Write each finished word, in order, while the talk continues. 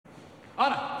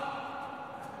Anna!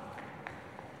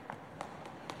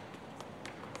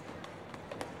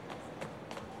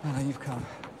 Anna, you've come.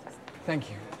 Thank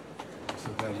you. I'm so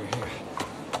glad you're here.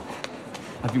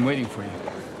 I've been waiting for you.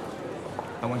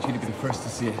 I want you to be the first to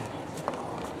see it.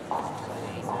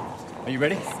 Are you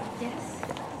ready? Yes.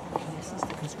 This is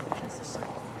the construction society.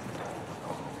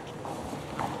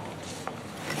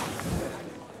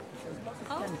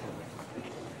 Oh.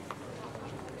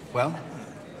 Well?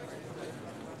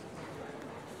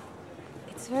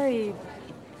 It's very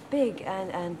big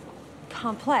and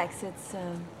complex. It's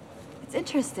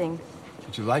interesting.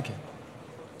 Did you like it?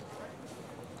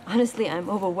 Honestly, I'm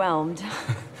overwhelmed.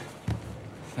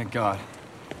 Thank God.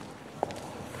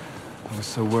 I was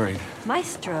so worried.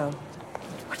 Maestro,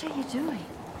 what are you doing?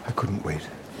 I couldn't wait.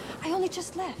 I only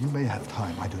just left. You may have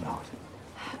time, I do not.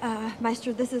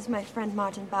 Maestro, this is my friend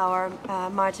Martin Bauer,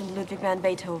 Martin Ludwig van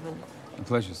Beethoven. A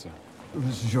pleasure, sir.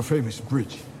 This is your famous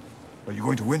bridge. Are you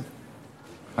going to win?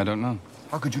 I don't know.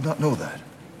 How could you not know that?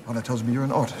 Anna tells me you're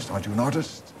an artist. Aren't you an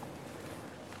artist?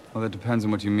 Well, that depends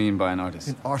on what you mean by an artist.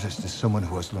 An artist is someone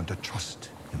who has learned to trust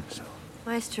himself.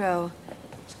 Maestro,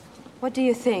 what do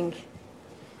you think?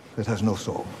 It has no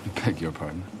soul. I beg your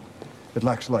pardon. It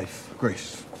lacks life,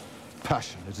 grace,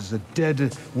 passion. It is a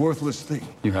dead, worthless thing.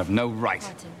 You have no right.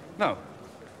 Martin. No.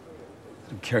 I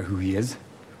don't care who he is.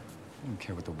 I don't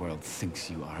care what the world thinks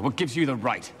you are. What gives you the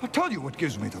right? I'll tell you what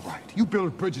gives me the right. You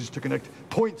build bridges to connect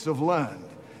points of land.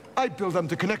 I build them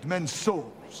to connect men's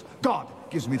souls. God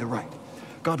gives me the right.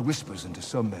 God whispers into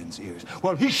some men's ears,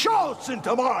 while he shouts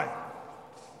into mine.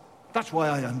 That's why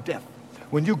I am deaf.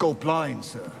 When you go blind,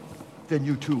 sir, then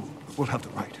you too will have the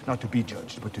right, not to be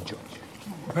judged, but to judge.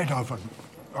 Beethoven,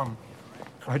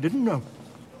 I didn't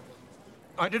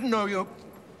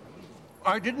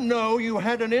know you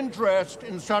had an interest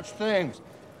in such things.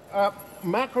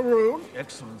 Macaroon?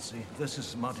 Excellency, this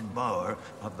is Martin Bauer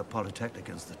of the Polytechnic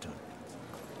Institute.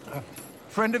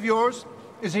 Friend of yours?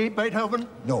 Is he Beethoven?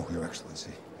 No, Your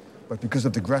Excellency. But because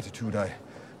of the gratitude I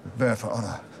bear for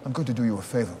Anna, I'm going to do you a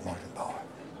favor, Martin Bauer.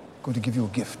 I'm going to give you a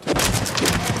gift.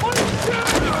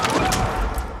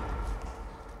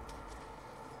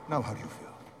 Now, how do you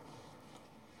feel?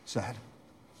 Sad?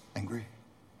 Angry?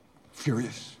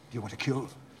 Furious? Do you want to kill?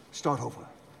 Start over.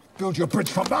 Build your bridge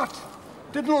from that!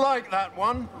 Didn't like that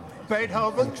one. I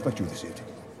Beethoven? expect you this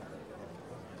evening.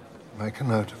 Make a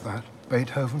note of that.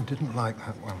 Beethoven didn't like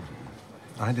that one.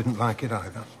 I didn't like it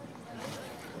either.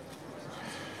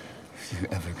 If you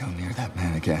ever go near that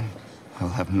man again, I'll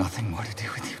have nothing more to do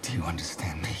with you. Do you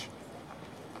understand me?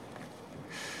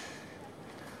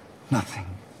 Nothing.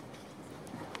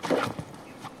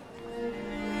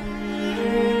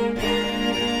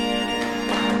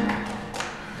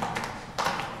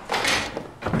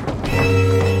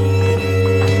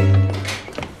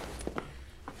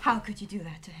 How could you do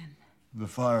that to him? The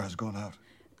fire has gone out.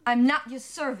 I'm not your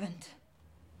servant.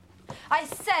 I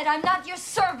said I'm not your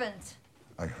servant.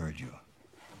 I heard you.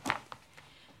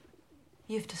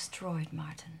 You've destroyed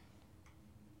Martin.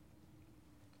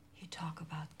 You talk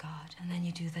about God, and then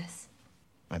you do this.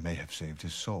 I may have saved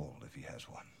his soul, if he has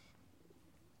one.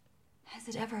 Has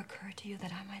it ever occurred to you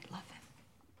that I might love him?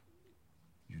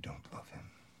 You don't love him.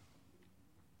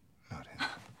 Not him.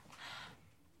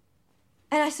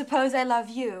 And I suppose I love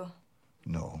you.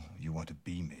 No, you want to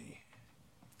be me.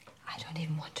 I don't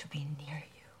even want to be near you.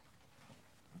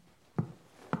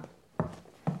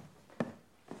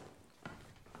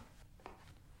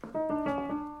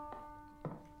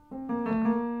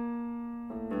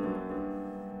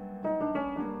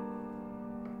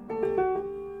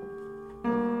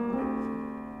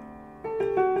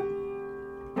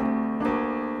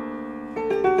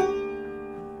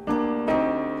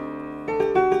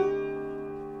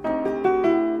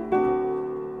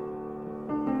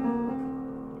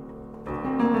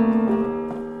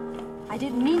 I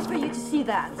didn't mean for you to see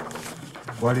that.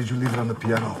 Why did you leave it on the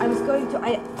piano? I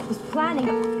was planning.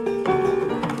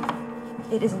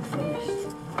 It isn't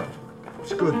finished.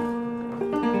 It's good.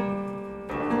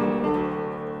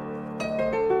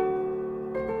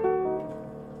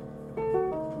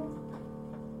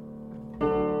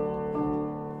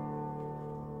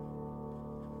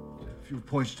 A few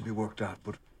points to be worked out,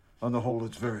 but on the whole,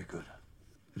 it's very good.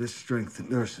 It has strength and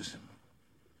lyricism.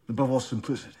 Above all,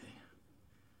 simplicity.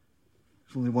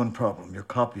 There's only one problem. You're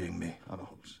copying me, Anna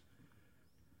Holz.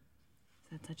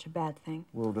 Is that such a bad thing?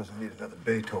 The world doesn't need another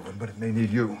Beethoven, but it may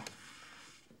need you.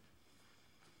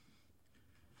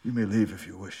 You may leave if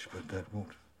you wish, but that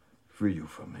won't free you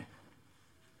from me.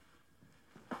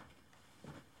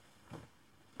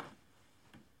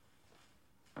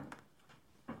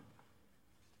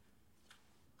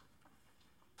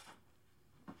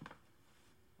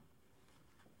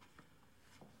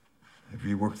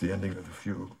 reworked the ending of the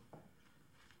fugue.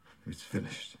 It's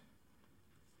finished.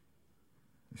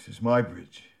 This is my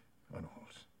bridge, Anna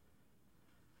Holz.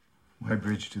 My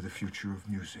bridge to the future of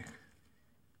music.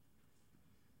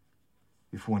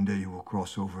 If one day you will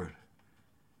cross over it,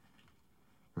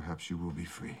 perhaps you will be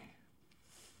free.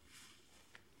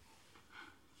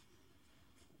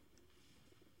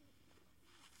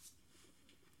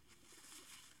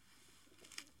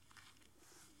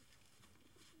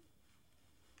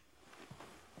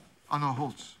 Anna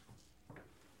Holz.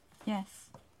 Yes.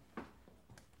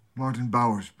 Martin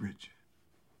Bauer's bridge.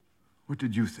 What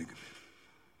did you think of it?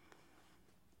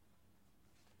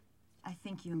 I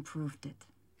think you improved it.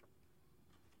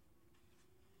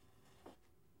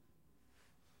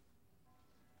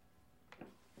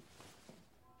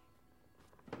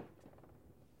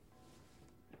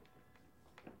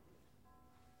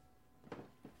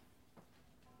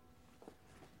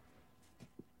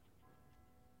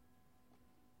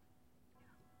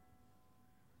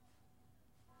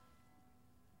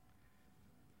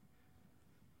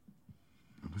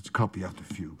 Let's copy out the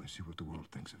fugue and see what the world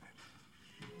thinks of it.